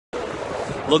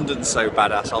London's so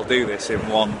badass, I'll do this in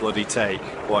one bloody take.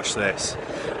 Watch this.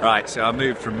 Right, so I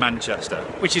moved from Manchester,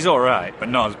 which is alright, but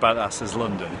not as badass as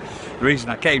London. The reason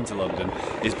I came to London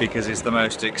is because it's the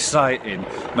most exciting,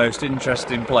 most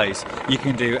interesting place. You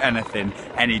can do anything,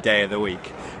 any day of the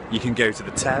week. You can go to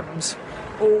the Thames.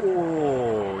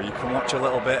 Oh, you can watch a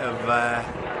little bit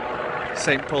of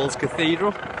St. Paul's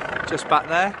Cathedral, just back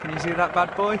there. Can you see that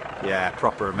bad boy? Yeah,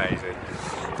 proper amazing.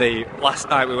 Last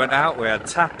night we went out, we had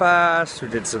tapas, we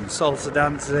did some salsa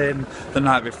dancing. The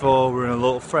night before we were in a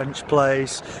little French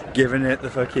place, giving it the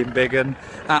fucking big un.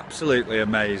 Absolutely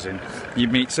amazing. You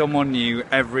meet someone new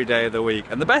every day of the week.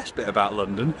 And the best bit about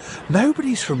London,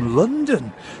 nobody's from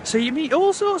London. So you meet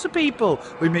all sorts of people.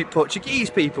 We meet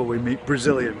Portuguese people, we meet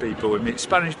Brazilian people, we meet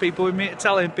Spanish people, we meet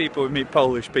Italian people, we meet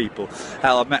Polish people.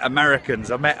 Hell, I met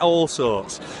Americans, I met all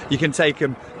sorts. You can take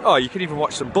them, oh, you can even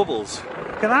watch some bubbles.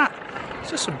 Look at that.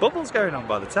 There's just some bubbles going on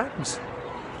by the Thames.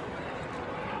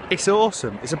 It's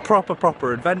awesome. It's a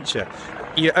proper adventure.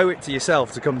 You owe it to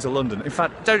yourself to come to London. In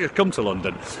fact, don't just come to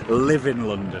London, live in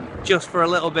London. Just for a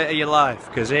little bit of your life,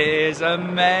 because it is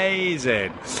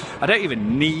amazing. I don't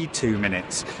even need 2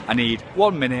 minutes. I need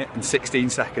 1 minute and 16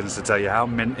 seconds to tell you how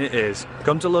mint it is.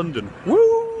 Come to London. Woo!